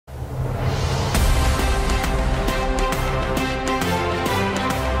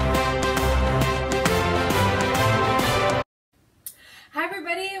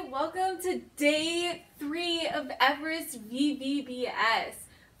welcome to day 3 of Everest VVBS,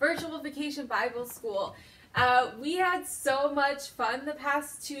 Virtual Vacation Bible School. We had so much fun the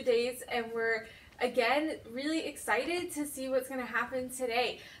past 2 days, and we're again really excited to see what's going to happen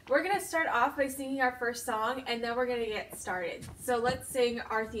today. We're going to start off by singing our first song, and then we're going to get started. So let's sing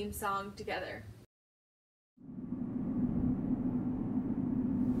our theme song together.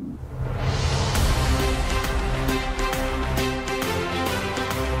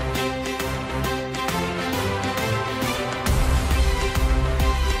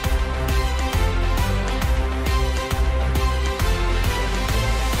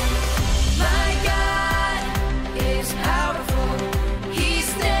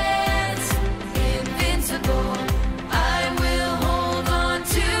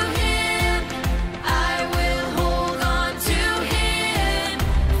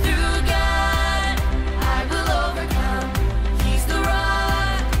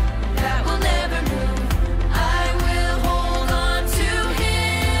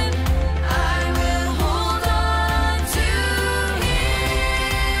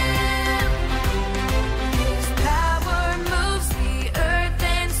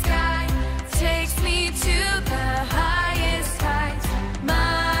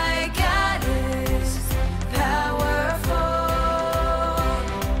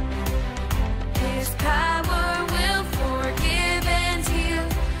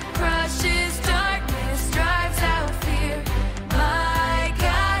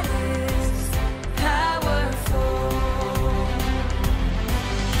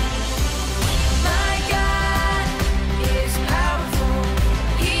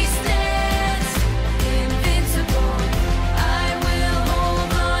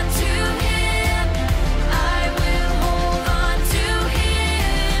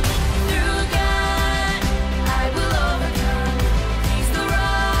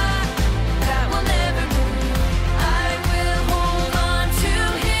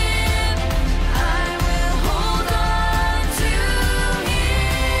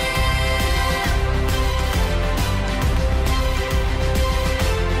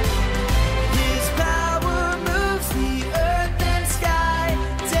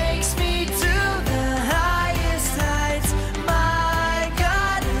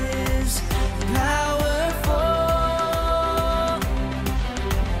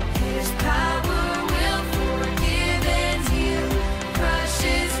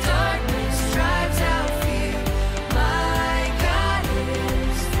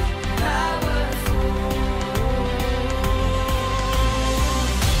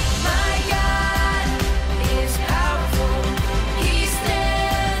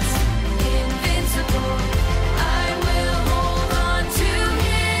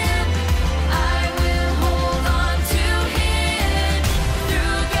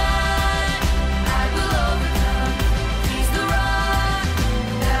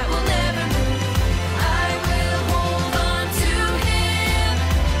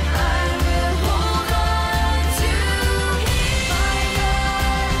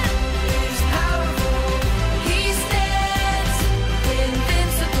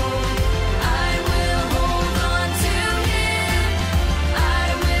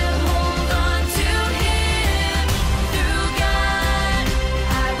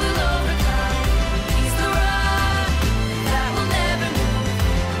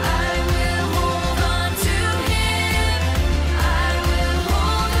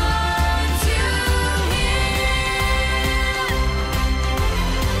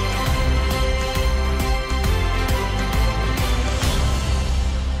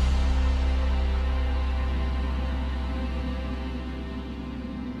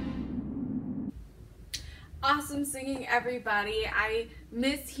 Awesome singing, everybody. I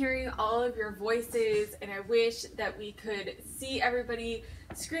miss hearing all of your voices, and I wish that we could see everybody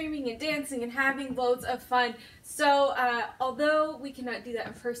screaming and dancing and having loads of fun. So although we cannot do that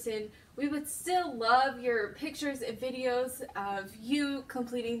in person, we would still love your pictures and videos of you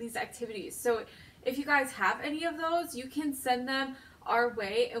completing these activities. So if you guys have any of those, you can send them our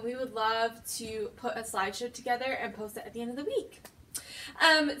way, and we would love to put a slideshow together and post it at the end of the week.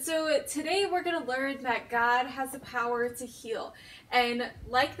 So today we're going to learn that God has the power to heal, and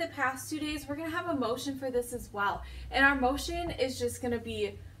like the past 2 days, we're going to have a motion for this as well, and our motion is just going to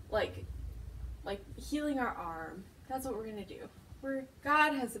be like healing our arm. That's what we're going to do.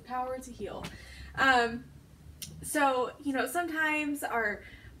 God has the power to heal. So, you know, sometimes our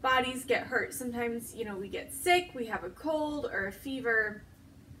bodies get hurt. Sometimes, you know, we get sick, we have a cold or a fever,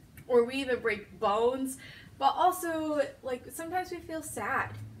 or we even break bones. But also, like, sometimes we feel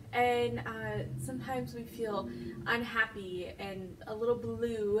sad and sometimes we feel unhappy and a little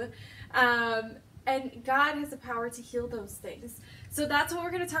blue. And God has the power to heal those things. So that's what we're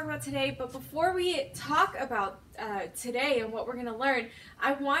going to talk about today. But before we talk about today and what we're going to learn,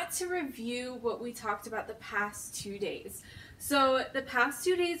 I want to review what we talked about the past 2 days. So the past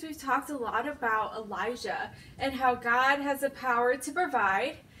 2 days, we've talked a lot about Elijah and how God has the power to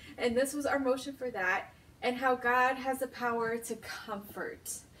provide. And this was our motion for that. And how God has the power to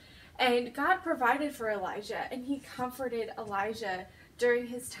comfort. And God provided for Elijah, and he comforted Elijah during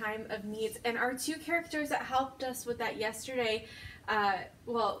his time of needs. And our two characters that helped us with that yesterday,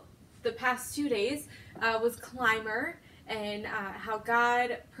 the past 2 days, was Climber, and how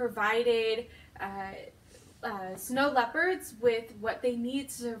God provided snow leopards with what they need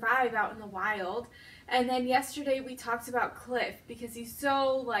to survive out in the wild. And then yesterday we talked about Cliff, because he's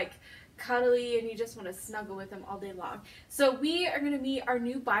so cuddly and you just want to snuggle with him all day long. So we are going to meet our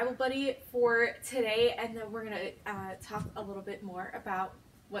new Bible buddy for today, and then we're going to talk a little bit more about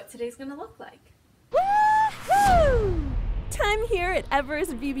what today's going to look like. Woohoo! Time here at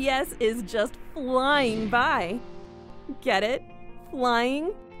Everest VBS is just flying by. Get it?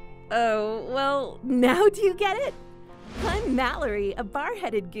 Flying? Oh, well, now do you get it? I'm Mallory, a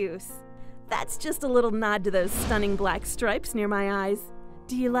bar-headed goose. That's just a little nod to those stunning black stripes near my eyes.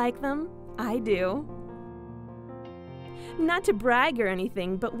 Do you like them? I do. Not to brag or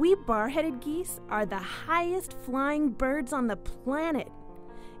anything, but we bar-headed geese are the highest flying birds on the planet.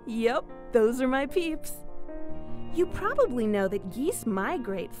 Yup, those are my peeps. You probably know that geese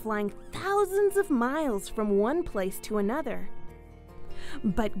migrate flying thousands of miles from one place to another.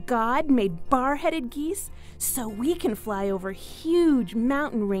 But God made bar-headed geese so we can fly over huge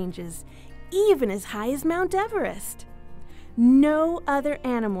mountain ranges, even as high as Mount Everest. No other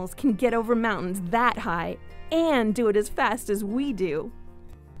animals can get over mountains that high and do it as fast as we do.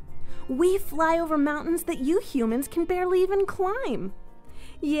 We fly over mountains that you humans can barely even climb.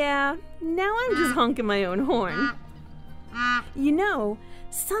 Yeah, now I'm just honking my own horn. You know,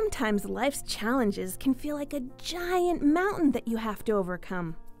 sometimes life's challenges can feel like a giant mountain that you have to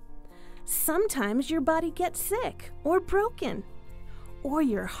overcome. Sometimes your body gets sick or broken, or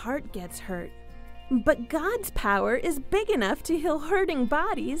your heart gets hurt. But God's power is big enough to heal hurting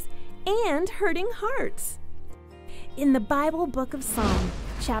bodies and hurting hearts. In the Bible book of Psalm,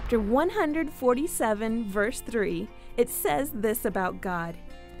 chapter 147, verse 3, it says this about God.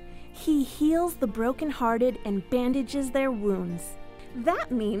 He heals the brokenhearted and bandages their wounds.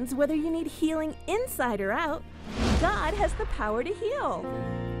 That means whether you need healing inside or out, God has the power to heal.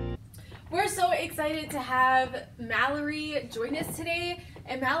 We're so excited to have Mallory join us today,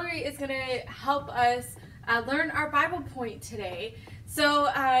 and Mallory is going to help us learn our Bible point today. So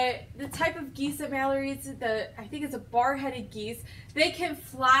the type of geese that Mallory is, I think it's a bar-headed geese. They can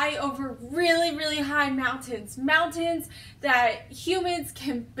fly over really, really high mountains, mountains that humans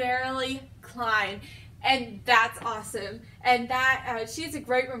can barely climb. And that's awesome. And that she's a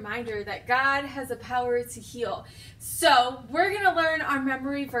great reminder that God has the power to heal. So we're going to learn our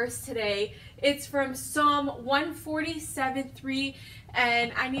memory verse today. It's from Psalm 147:3,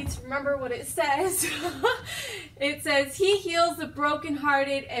 and I need to remember what it says. It says, he heals the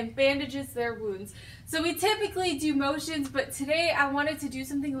brokenhearted and bandages their wounds. So we typically do motions, but today I wanted to do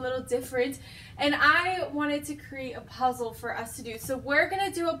something a little different, and I wanted to create a puzzle for us to do. So we're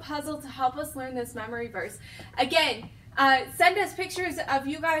going to do a puzzle to help us learn this memory verse. Again, send us pictures of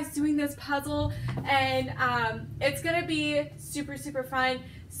you guys doing this puzzle, and it's going to be super, super fun.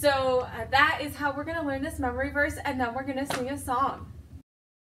 So that is how we're going to learn this memory verse, and then we're going to sing a song.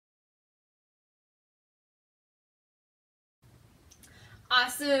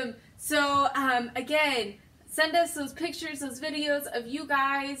 Awesome. So again, send us those pictures, those videos of you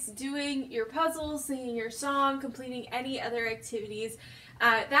guys doing your puzzles, singing your song, completing any other activities.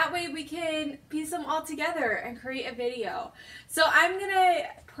 That way we can piece them all together and create a video. So I'm going to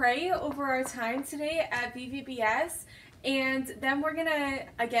pray over our time today at VVBS, and then we're going to,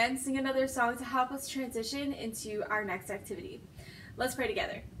 again, sing another song to help us transition into our next activity. Let's pray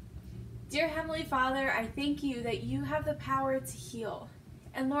together. Dear Heavenly Father, I thank you that you have the power to heal.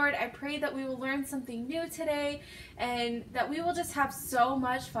 And Lord, I pray that we will learn something new today, and that we will just have so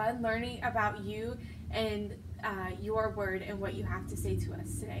much fun learning about you and your word and what you have to say to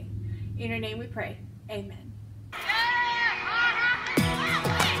us today. In your name we pray. Amen.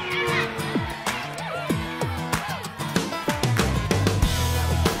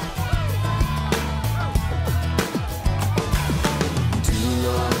 Do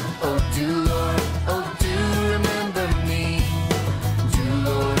Lord,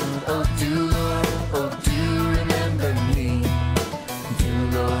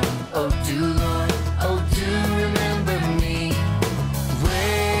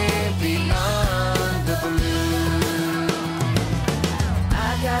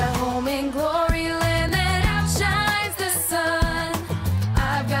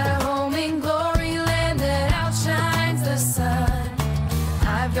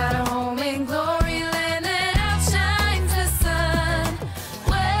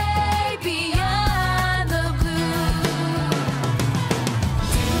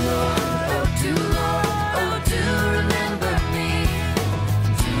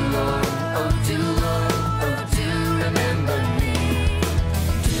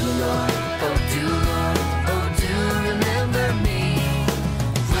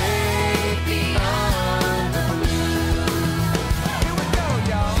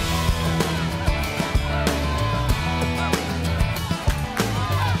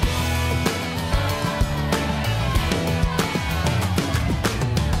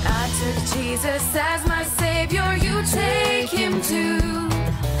 Jesus as my Savior, you take him too.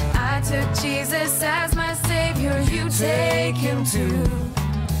 I took Jesus as my Savior, you take him too.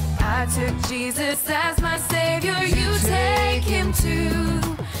 I took Jesus as my Savior, you take him too.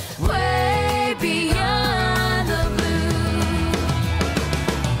 Way beyond the blue.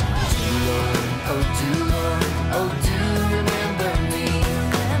 Do Lord, oh do remember me.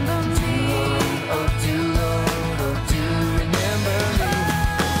 Remember me. Oh do Lord, oh do remember me.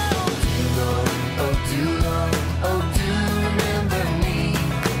 Do Lord, oh do remember me.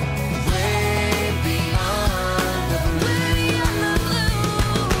 Way beyond the blue.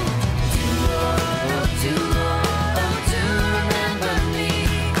 Do Lord, oh do remember me.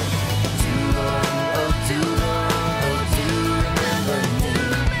 Do Lord, oh do remember me.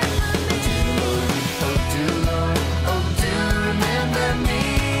 Do Lord, oh do remember me.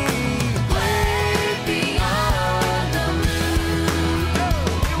 Way beyond the blue.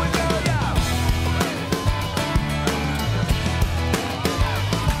 Here we go, yeah.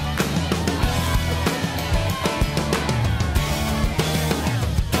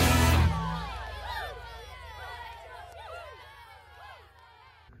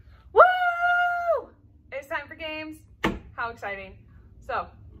 Woo! It's time for games. How exciting. So,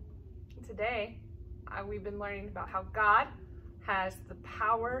 today we've been learning about how God has the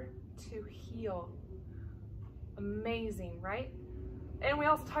power to heal. Amazing, right? And we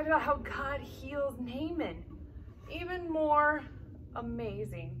also talked about how God heals Naaman. Even more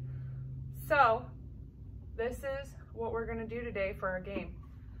amazing. So, this is what we're going to do today for our game.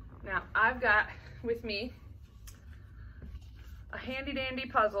 Now, I've got with me a handy dandy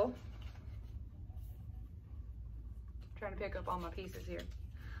puzzle. Trying to pick up all my pieces here.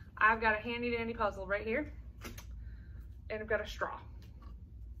 I've got a handy dandy puzzle right here, and I've got a straw.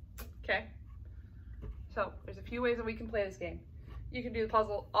 Okay, so there's a few ways that we can play this game. You can do the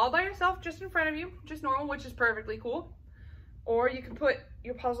puzzle all by yourself, just in front of you, just normal, which is perfectly cool. Or you can put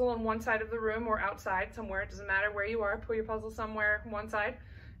your puzzle on one side of the room or outside somewhere. It doesn't matter where you are. Put your puzzle somewhere on one side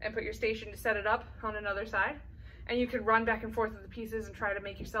and put your station to set it up on another side. And you can run back and forth with the pieces and try to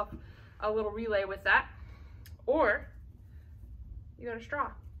make yourself a little relay with that. Or you got a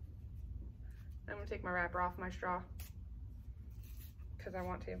straw. I'm gonna take my wrapper off my straw because I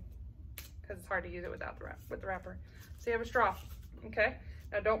want to, because it's hard to use it without the wrapper. So you have a straw, okay?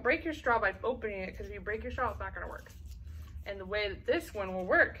 Now don't break your straw by opening it, because if you break your straw, it's not gonna work. And the way that this one will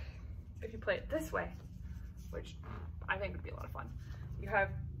work, if you play it this way, which I think would be a lot of fun, you have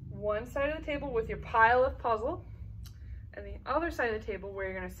one side of the table with your pile of puzzle, and the other side of the table where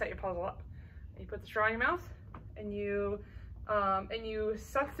you're gonna set your puzzle up. And you put the straw in your mouth, and you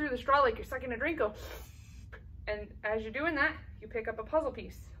suck through the straw like you're sucking a drink. Go, and as you're doing that, you pick up a puzzle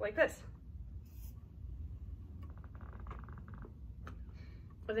piece like this.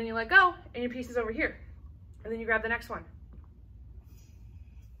 But then you let go, and your piece is over here. And then you grab the next one.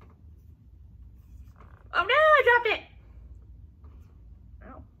 Oh no, I dropped it!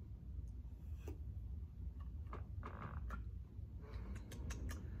 Ow.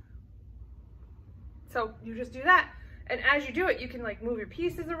 So you just do that. And as you do it, you can like move your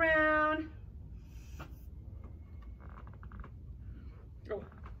pieces around. Oh.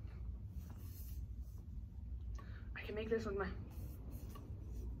 I can make this with my...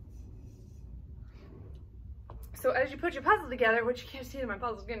 So as you put your puzzle together, which you can't see that my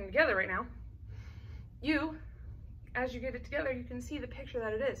puzzle's getting together right now, as you get it together, you can see the picture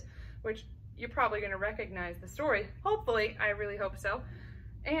that it is, which you're probably going to recognize the story. Hopefully, I really hope so.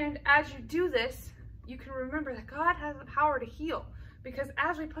 And as you do this, you can remember that God has the power to heal, because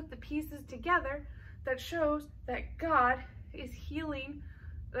as we put the pieces together, that shows that God is healing,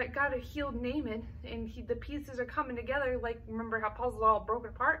 that God had healed Naaman, and the pieces are coming together. Like, remember how puzzles are all broken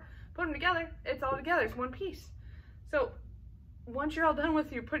apart? Put them together, it's all together, it's one piece. So once you're all done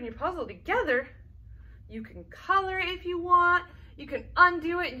with putting your puzzle together, you can color it if you want, you can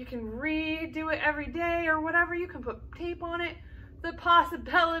undo it, and you can redo it every day or whatever. You can put tape on it. The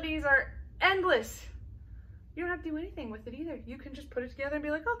possibilities are endless. You don't have to do anything with it either. You can just put it together and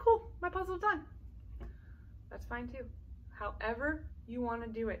be like, oh cool, my puzzle's done. That's fine too. However you want to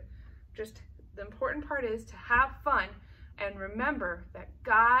do it. Just the important part is to have fun and remember that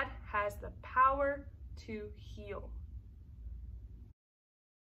God has the power to heal.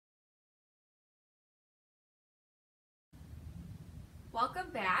 Welcome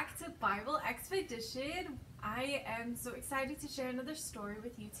back to Bible Expedition. I am so excited to share another story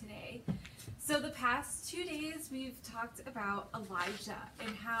with you today. So the past 2 days we've talked about Elijah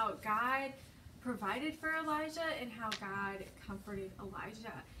and how God provided for Elijah and how God comforted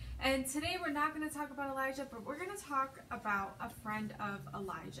Elijah. And today we're not going to talk about Elijah, but we're going to talk about a friend of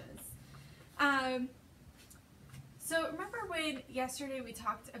Elijah's. So remember when yesterday we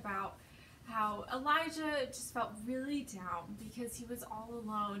talked about how Elijah just felt really down because he was all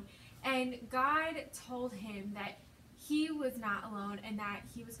alone, and God told him that he was not alone and that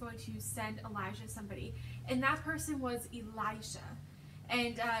he was going to send Elijah somebody, and that person was Elisha.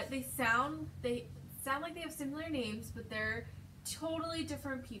 And they sound like they have similar names, but they're totally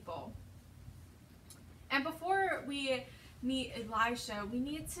different people. And before we meet Elisha, we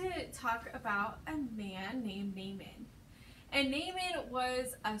need to talk about a man named Naaman. And Naaman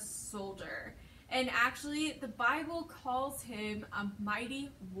was a soldier. And actually, the Bible calls him a mighty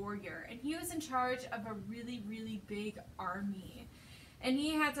warrior. And he was in charge of a really, really big army. And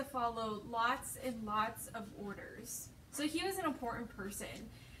he had to follow lots and lots of orders. So he was an important person.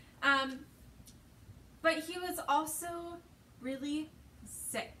 But he was also really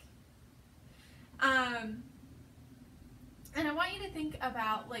sick. And I want you to think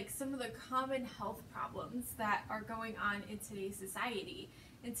about like some of the common health problems that are going on in today's society,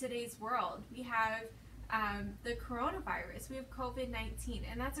 in today's world. We have the coronavirus, we have COVID-19,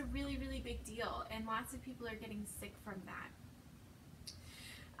 and that's a really, really big deal, and lots of people are getting sick from that.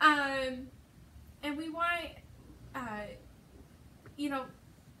 And we want,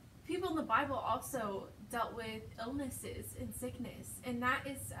 people in the Bible also dealt with illnesses and sickness, and that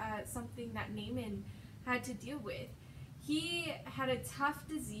is something that Naaman had to deal with. He had a tough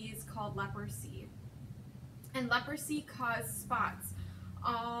disease called leprosy, and leprosy caused spots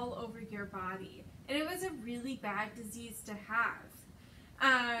all over your body, and it was a really bad disease to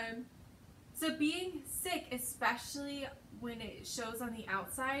have. So being sick, especially when it shows on the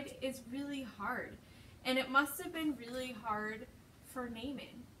outside, is really hard, and it must have been really hard for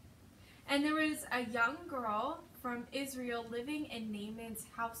Naaman. And there was a young girl from Israel living in Naaman's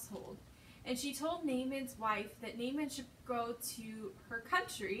household. And she told Naaman's wife that Naaman should go to her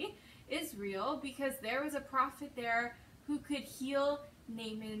country, Israel, because there was a prophet there who could heal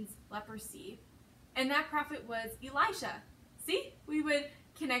Naaman's leprosy. And that prophet was Elisha. See? We would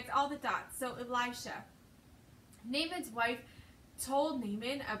connect all the dots. So Elisha. Naaman's wife told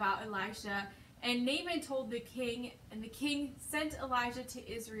Naaman about Elisha, and Naaman told the king, and the king sent Elijah to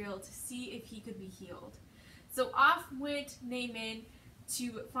Israel to see if he could be healed. So off went Naaman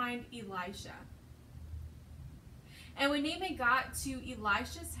to find Elisha. And when Naaman got to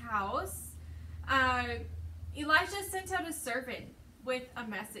Elisha's house, Elisha sent out a servant with a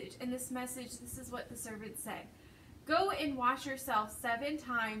message. And this is what the servant said. Go and wash yourself 7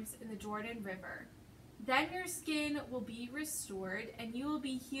 times in the Jordan River. Then your skin will be restored, and you will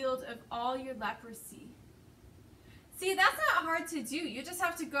be healed of all your leprosy. See, that's not hard to do. You just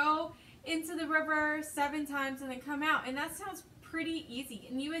have to go into the river 7 times and then come out. And that sounds pretty easy.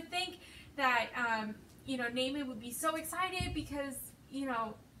 And you would think that, Naaman would be so excited because,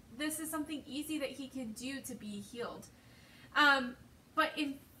 this is something easy that he can do to be healed. But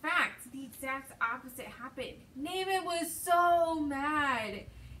in fact, the exact opposite happened. Naaman was so mad.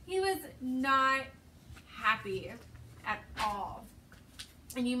 He was not happy at all.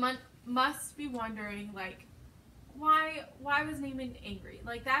 And you must be wondering, like, why was Naaman angry?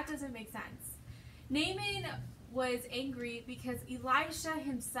 Like, that doesn't make sense. Naaman was angry because Elisha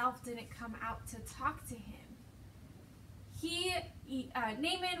himself didn't come out to talk to him.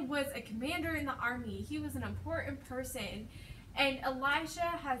 Naaman was a commander in the army. He was an important person, and Elisha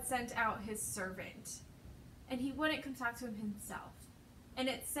had sent out his servant, and he wouldn't come talk to him himself. And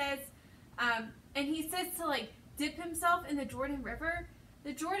it says, and he says to dip himself in the Jordan River.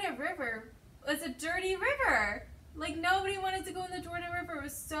 The Jordan River was a dirty river. Like, nobody wanted to go in the Jordan River. It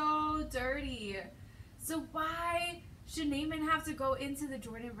was so dirty. So why should Naaman have to go into the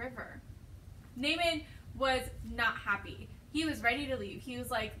Jordan River? Naaman was not happy. He was ready to leave. He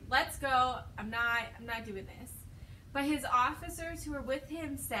was like, let's go. I'm not doing this. But his officers who were with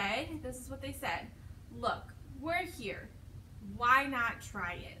him said, this is what they said, look, we're here. Why not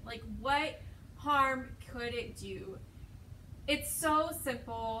try it? Like, what harm could it do? It's so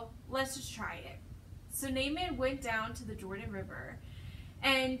simple. Let's just try it. So Naaman went down to the Jordan River,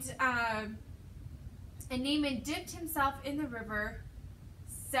 and Naaman dipped himself in the river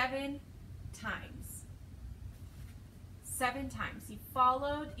 7 times. 7 times. He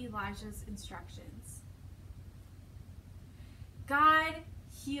followed Elijah's instructions. God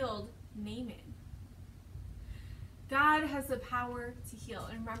healed Naaman. God has the power to heal.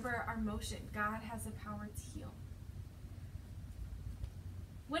 And remember our motion. God has the power to heal.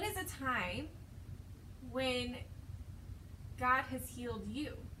 When is a time when God has healed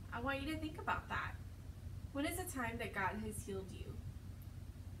you? I want you to think about that. When is a time that God has healed you?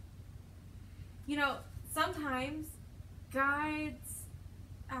 You know, sometimes God's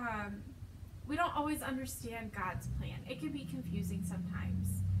we don't always understand God's plan. It can be confusing sometimes.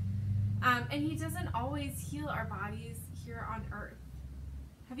 And he doesn't always heal our bodies here on earth.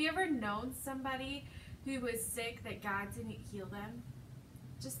 Have you ever known somebody who was sick that God didn't heal them?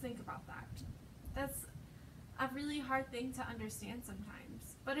 Just think about that. That's a really hard thing to understand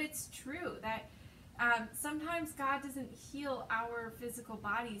sometimes. But it's true that sometimes God doesn't heal our physical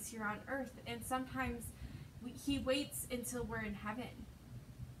bodies here on earth, and sometimes he waits until we're in heaven.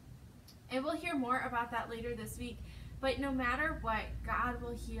 And we'll hear more about that later this week. But no matter what, God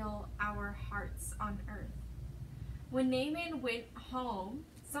will heal our hearts on earth. When Naaman went home,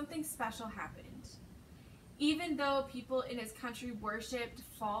 something special happened. Even though people in his country worshipped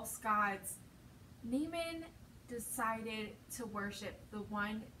false gods, Naaman decided to worship the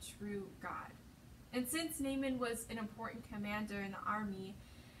one true God. And since Naaman was an important commander in the army,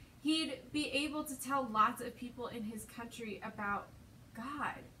 he'd be able to tell lots of people in his country about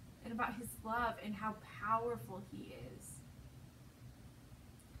God and about his love and how powerful he is.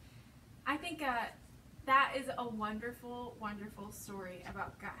 I think that is a wonderful, wonderful story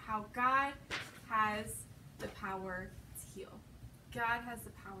about God, how God has the power to heal. God has the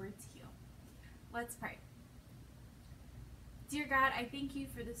power to heal. Let's pray. Dear God, I thank you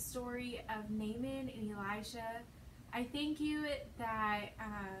for the story of Naaman and Elijah. I thank you that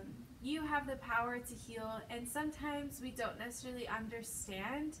you have the power to heal, and sometimes we don't necessarily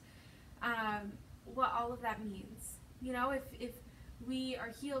understand what all of that means. You know, if we are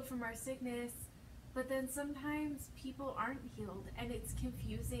healed from our sickness, but then sometimes people aren't healed, and it's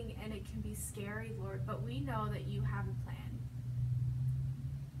confusing and it can be scary, Lord, but we know that you have a plan.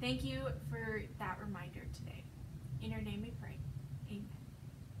 Thank you for that reminder today. In your name we pray. Amen.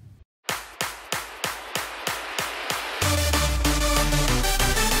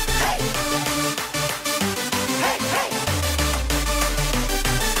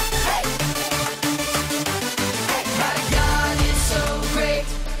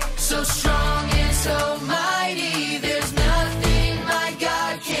 So strong and so mighty, there's nothing my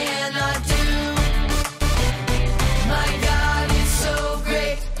God cannot do. My God is so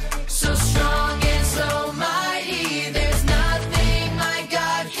great, so strong and so mighty, there's nothing my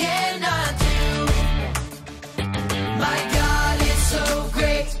God cannot do. My God is so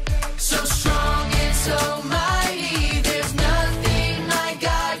great, so strong and so mighty, there's nothing my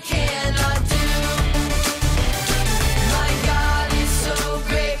God cannot do. My God is so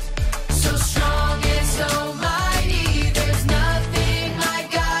great, so strong and so mighty, there's nothing my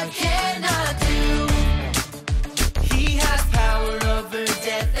God cannot do. He has power over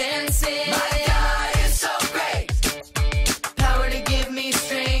death and sin. My God is so great, power to give me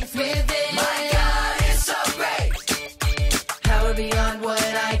strength within. My God is so great, power beyond what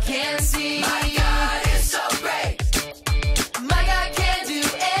I can see. My God is so great, my God can do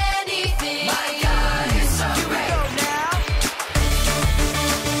anything. My God is so great. Here we go now.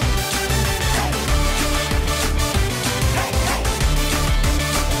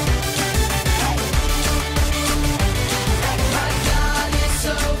 My God is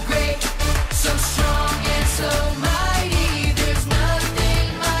so great, so strong and so mighty, there's nothing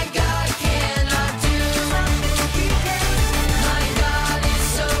my God cannot do. My God is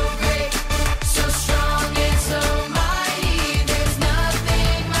so great, so strong and so mighty, there's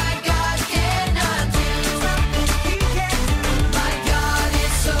nothing my God cannot do. My God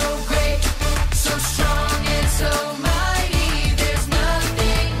is so great, so strong and so mighty, there's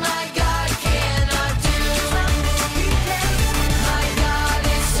nothing my God cannot do. My God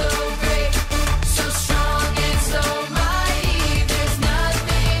is so great, so strong and so mighty, there's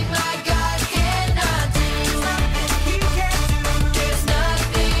nothing my God cannot do. There's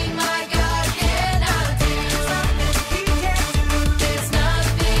nothing my God cannot do. There's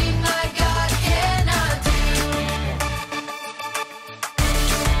nothing my God cannot do.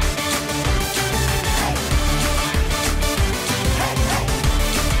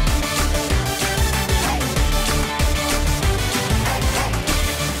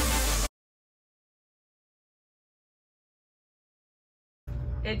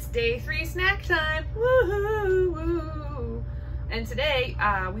 It's day 3 snack time. Woohoo! Woo! And today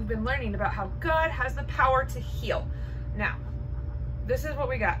we've been learning about how God has the power to heal. Now, this is what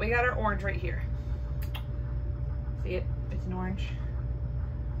we got. We got our orange right here. See it? It's an orange.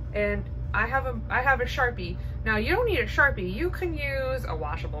 And I have a Sharpie. Now, you don't need a Sharpie. You can use a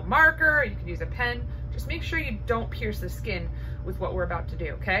washable marker. You can use a pen. Just make sure you don't pierce the skin with what we're about to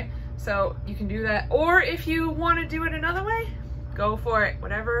do, okay? So you can do that. Or if you want to do it another way, go for it.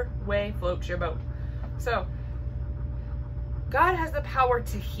 Whatever way floats your boat. So God has the power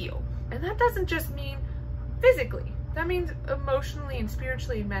to heal. And that doesn't just mean physically. That means emotionally and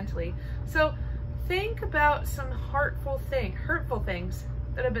spiritually and mentally. So think about some hurtful things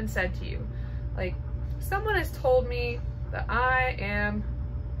that have been said to you. Like, someone has told me that I am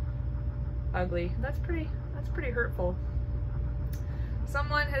ugly. That's pretty hurtful.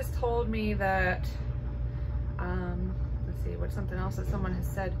 Someone has told me that, let's see, what's something else that someone has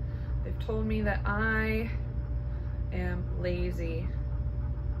said? They've told me that I am lazy.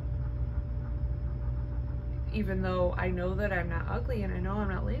 Even though I know that I'm not ugly and I know I'm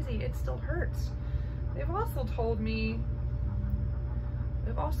not lazy, it still hurts. They've also told me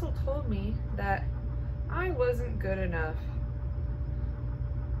that I wasn't good enough.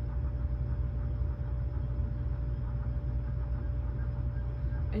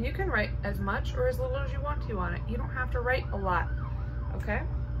 And you can write as much or as little as you want to on it. You don't have to write a lot, okay?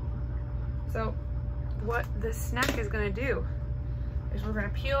 So what this snack is gonna do is we're gonna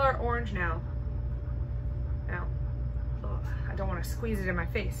peel our orange now. Now, I don't wanna squeeze it in my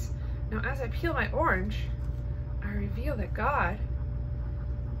face. Now, as I peel my orange, I reveal that God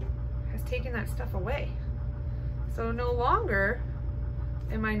has taken that stuff away. So no longer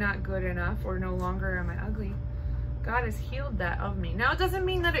am I not good enough, or no longer am I ugly. God has healed that of me. Now, it doesn't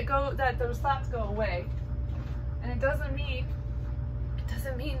mean that that those thoughts go away, and it doesn't mean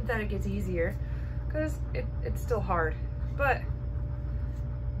that it gets easier, because it's still hard. But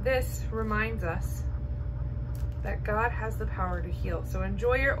this reminds us that God has the power to heal. So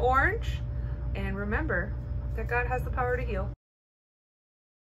enjoy your orange, and remember that God has the power to heal.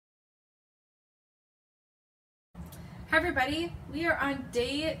 Hi everybody, we are on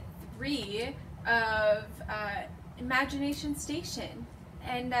day 3 of Imagination Station,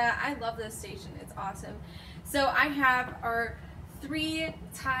 and I love this station. It's awesome. So I have our 3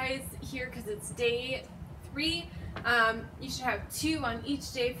 ties here because it's day 3. You should have 2 on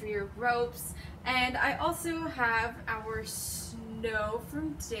each day for your ropes, and I also have our snow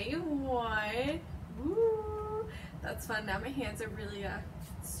from day 1. Woo! That's fun. Now my hands are really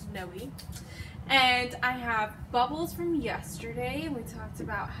snowy. And I have bubbles from yesterday, and we talked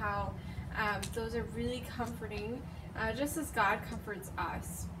about how those are really comforting, just as God comforts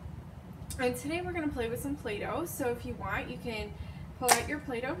us. And today we're going to play with some Play-Doh, so if you want, you can pull out your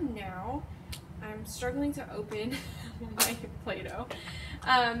Play-Doh now. I'm struggling to open my Play-Doh.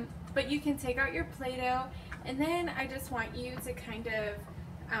 But you can take out your Play-Doh, and then I just want you to kind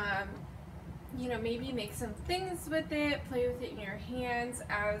of, you know, maybe make some things with it, play with it in your hands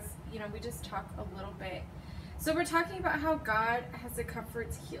as, you know, we just talk a little bit. So we're talking about how God has the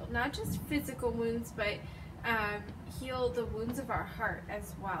comfort to heal, not just physical wounds, but heal the wounds of our heart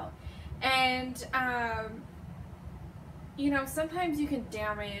as well. And, you know, sometimes you can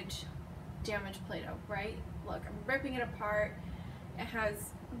damage Play-Doh, right? Look, I'm ripping it apart. It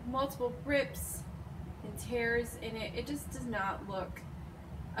has multiple rips and tears in it. It just does not look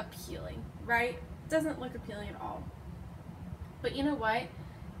appealing, right? It doesn't look appealing at all. But you know what?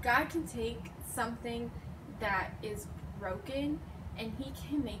 God can take something that is broken and He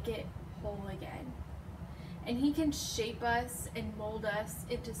can make it whole again. And He can shape us and mold us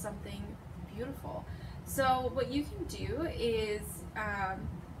into something beautiful. So what you can do is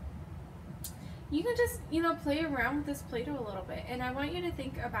you can just, you know, play around with this Play-Doh a little bit. And I want you to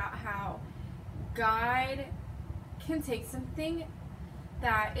think about how God can take something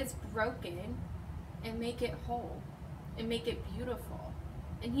that is broken and make it whole and make it beautiful.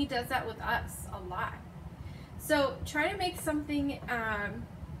 And He does that with us a lot. So try to make something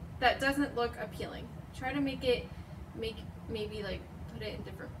that doesn't look appealing. Try to maybe like put it in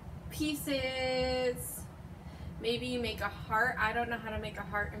different pieces. Maybe you make a heart. I don't know how to make a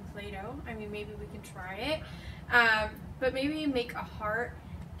heart in Play-Doh. I mean, maybe we can try it. But maybe you make a heart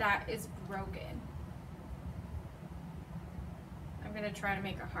that is broken. I'm going to try to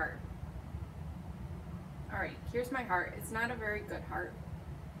make a heart. Alright, here's my heart. It's not a very good heart.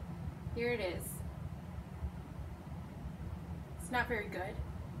 Here it is. It's not very good.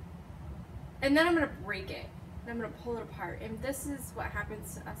 And then I'm going to break it. And I'm going to pull it apart. And this is what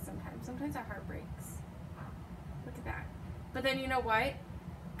happens to us sometimes. Sometimes our heart breaks. Look at that. But then you know what?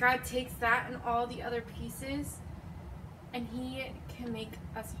 God takes that and all the other pieces, and He can make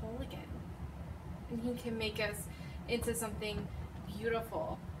us whole again. And He can make us into something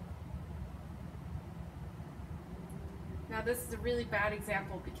beautiful. Now this is a really bad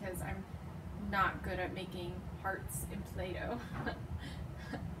example because I'm not good at making hearts in Play-Doh.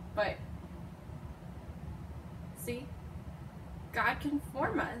 But see, God can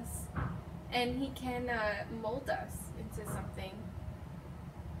form us, and He can mold us into something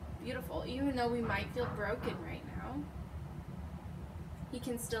beautiful. Even though we might feel broken right now, He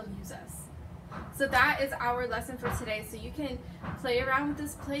can still use us. So that is our lesson for today. So you can play around with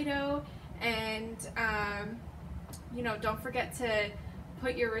this Play-Doh, and don't forget to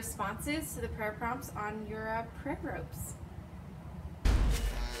put your responses to the prayer prompts on your prayer ropes.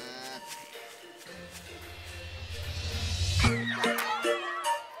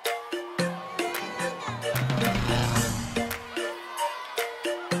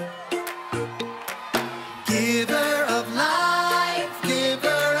 Giver of life, giver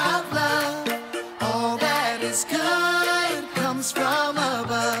of love, all that is good comes from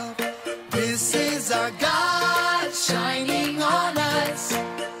above. This is our God shining on us.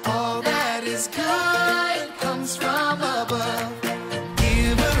 All that is good comes from above.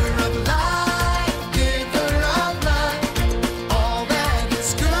 Giver of life, giver of love, all that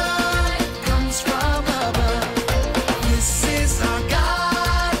is good comes from above. This is our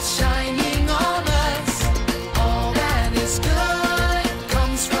God shining on us. All that is good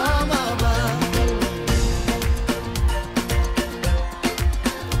comes from above.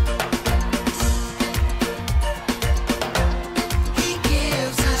 He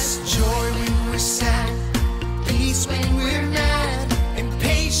gives us joy when we're sad, peace when we're mad, and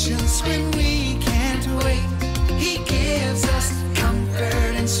patience when we can't wait. He gives us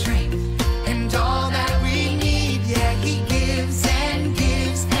comfort and strength, and all that we need. Yeah, He gives and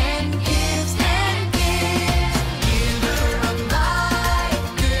gives and gives and gives. Giver of life,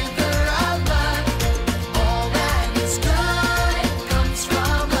 giver of love, all that is good comes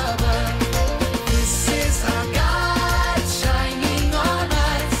from above. This is our God shining on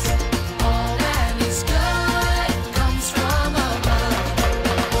us. All that is good comes from above.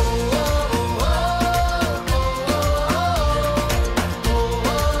 Oh, oh, oh, oh,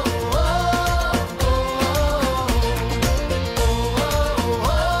 oh,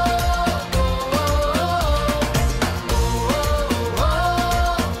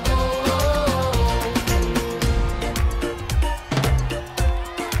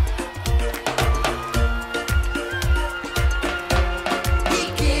 He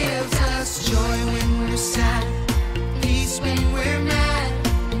gives us joy when we're sad, peace when we're mad,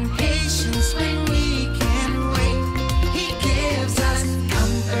 and patience when we can't wait. He gives us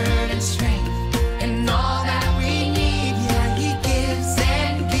comfort and strength, and all that we need. Yeah, He gives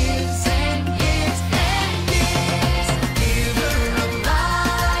and gives and gives and gives. Giver of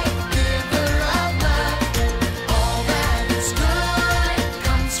life, giver of love, all that is good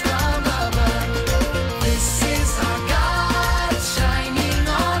comes from above. This is our God shining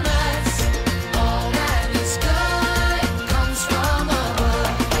on us. All that is good comes from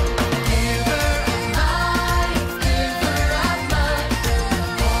above. Giver of life, giver of love,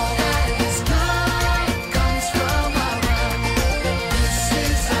 all that is good comes from above. This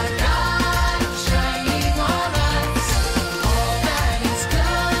is our God shining on us. All that is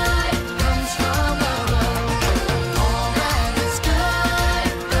good comes from above. All that is good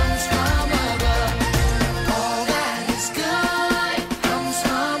comes from above. All that is good comes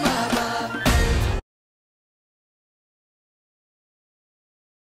from above.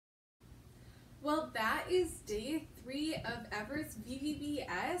 Well, that is day 3 of Everest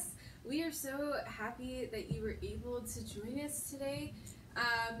VVBS. We are so happy that you were able to join us today.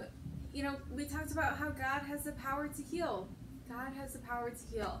 We talked about how God has the power to heal. God has the power to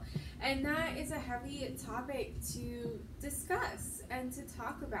heal. And that is a heavy topic to discuss and to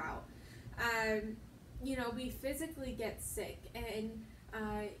talk about. We physically get sick, and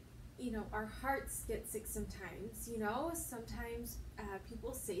our hearts get sick sometimes. Sometimes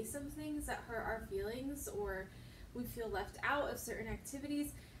people say some things that hurt our feelings, or we feel left out of certain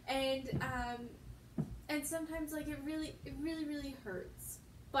activities, and sometimes it really hurts.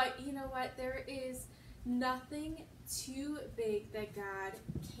 But you know what? There is nothing too big that God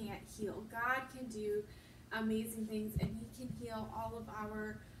can't heal. God can do amazing things, and He can heal all of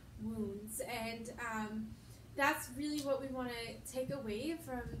our wounds. And that's really what we want to take away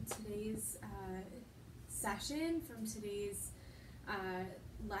from today's session, from today's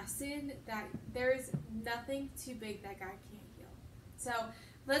lesson, that there's nothing too big that God can't heal. So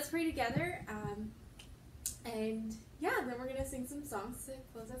let's pray together, and then we're going to sing some songs to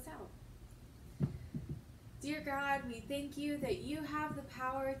close us out. Dear God, we thank You that You have the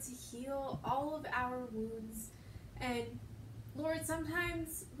power to heal all of our wounds. And Lord,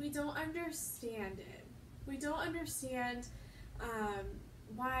 sometimes we don't understand it. We don't understand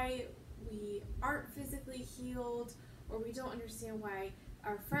why we aren't physically healed, or we don't understand why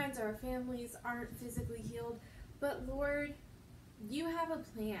our friends, our families aren't physically healed. But Lord, You have a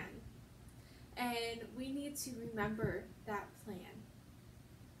plan, and we need to remember that plan,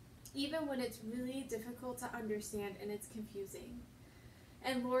 even when it's really difficult to understand and it's confusing.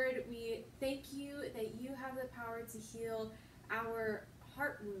 And Lord, we thank you that you have the power to heal our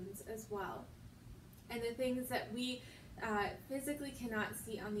heart wounds as well, and the things that we physically cannot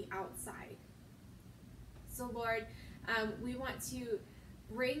see on the outside. So Lord, we want to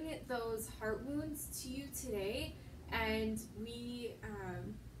bring those heart wounds to you today, and we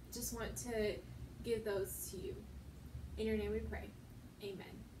just want to give those to you. In your name we pray. Amen.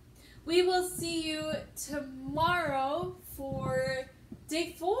 We will see you tomorrow for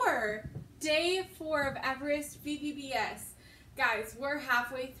day 4 of Everest VVBS. Guys, we're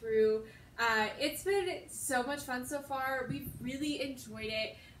halfway through. It's been so much fun so far. We've really enjoyed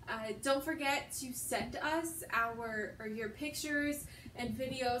it. Don't forget to send us your pictures and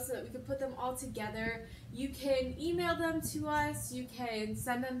videos so that we can put them all together. You can email them to us. You can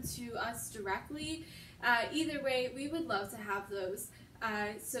send them to us directly. Either way, we would love to have those.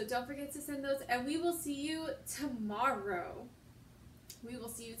 So don't forget to send those, and we will see you tomorrow.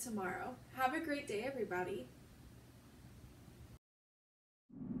 Have a great day, everybody.